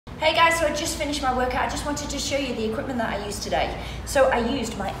Hey guys, so I just finished my workout. I just wanted to show you the equipment that I used today. So I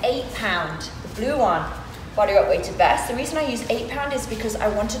used my 8-pound, the blue one, BodyRock weighted vest. The reason I used 8-pound is because I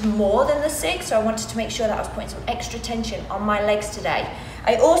wanted more than the 6, so I wanted to make sure that I was putting some extra tension on my legs today.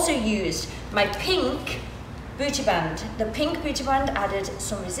 I also used my pink booty band. The pink booty band added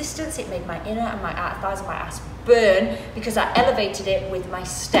some resistance. It made my inner and my outer thighs and my ass burn because I elevated it with my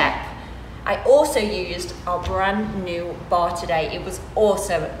step. I also used our brand new bar today. It was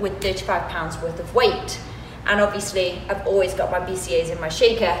awesome with 35 pounds worth of weight. And obviously I've always got my BCAAs in my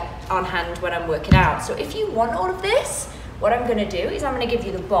shaker on hand when I'm working out. So if you want all of this, what I'm gonna do is I'm gonna give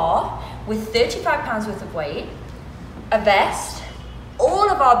you the bar with 35 pounds worth of weight, a vest, all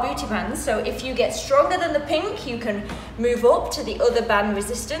of our booty bands. So if you get stronger than the pink, you can move up to the other band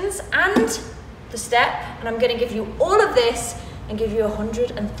resistance and the step. And I'm gonna give you all of this and give you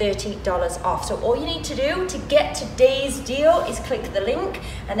 $130 off. So all you need to do to get today's deal is click the link,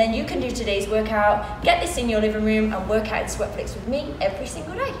 and then you can do today's workout, get this in your living room and work out in Sweatflix with me every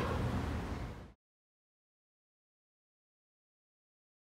single day.